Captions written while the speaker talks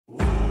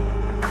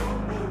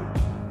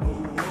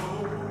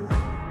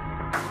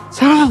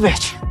Son of a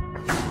bitch.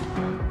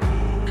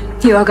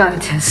 You are going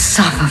to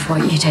suffer for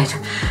what you did.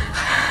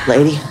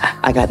 Lady,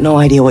 I got no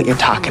idea what you're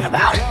talking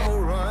about.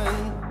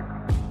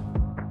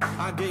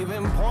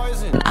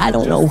 I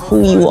don't know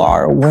who you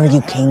are or where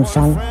you came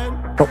from,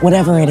 but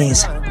whatever it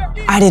is,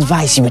 I'd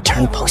advise you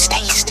return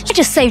post-haste. I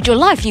just saved your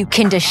life, you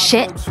kinder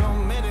shit.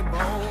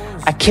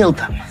 I killed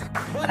them.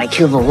 And I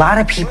killed a lot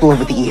of people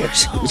over the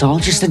years. It was all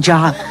just a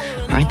job,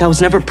 right? That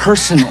was never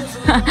personal.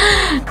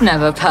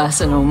 Never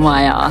personal,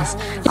 my ass.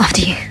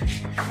 After you.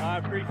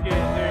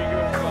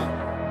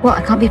 What,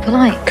 I can't be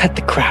polite? Cut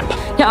the crap.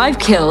 Yeah, I've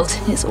killed.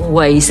 It's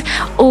always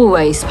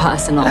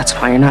personal. That's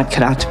why you're not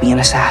cut out to be an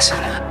assassin.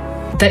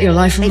 Bet your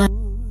life on that.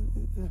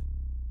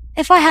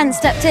 If I hadn't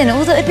stepped in,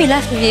 all that would be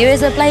left of you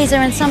is a blazer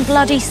and some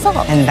bloody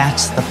sock. And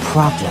that's the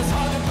problem.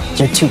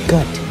 You're too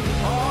good.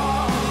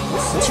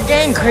 What's your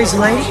game, crazy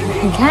lady?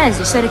 Who cares?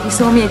 You said if you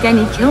saw me again,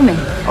 you'd kill me.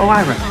 Oh,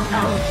 I remember.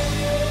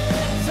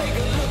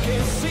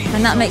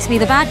 And that makes me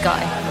the bad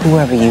guy.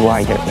 Whoever you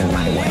are, you're in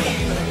my way.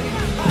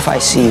 If I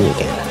see you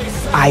again,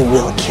 I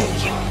will kill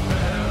you.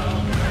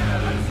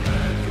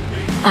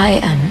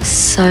 I am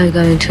so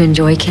going to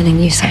enjoy killing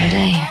you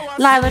someday.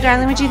 Lila,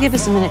 darling, would you give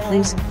us a minute,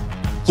 please?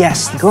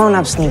 Yes, the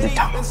grown-ups need to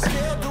talk.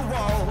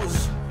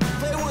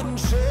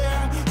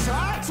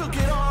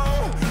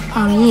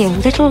 Oh, you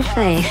little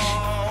faith.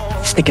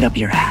 Stick it up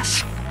your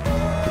ass.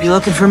 You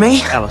looking for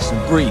me? Allison,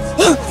 breathe.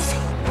 You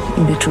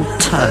little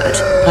turd.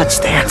 Let's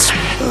dance.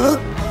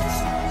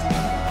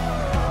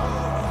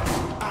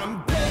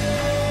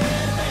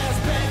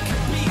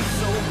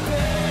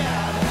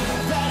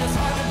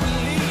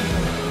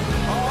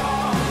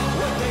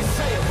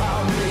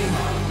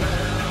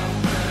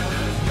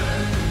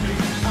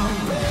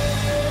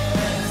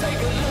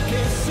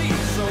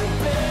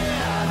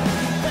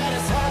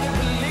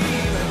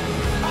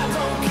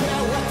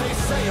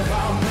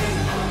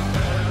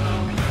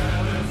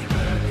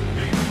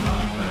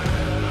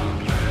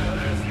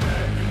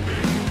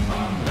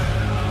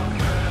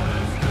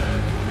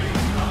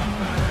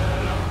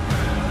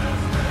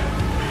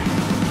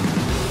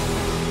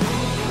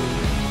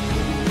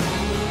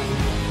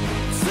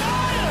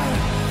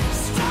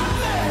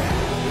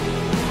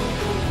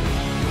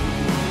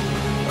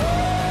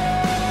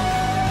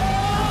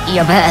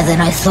 You're better than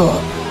I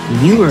thought.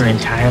 You were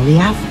entirely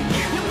average.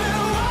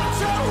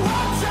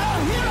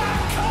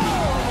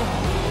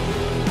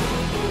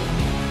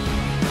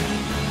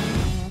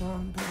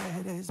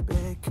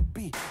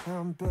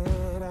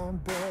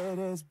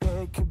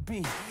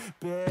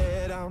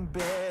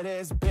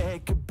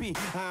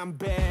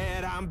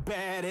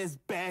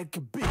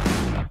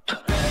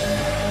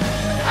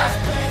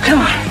 Come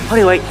on, what are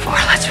you waiting for?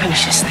 Let's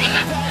finish this thing.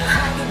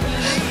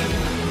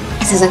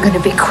 This isn't going to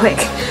be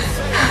quick.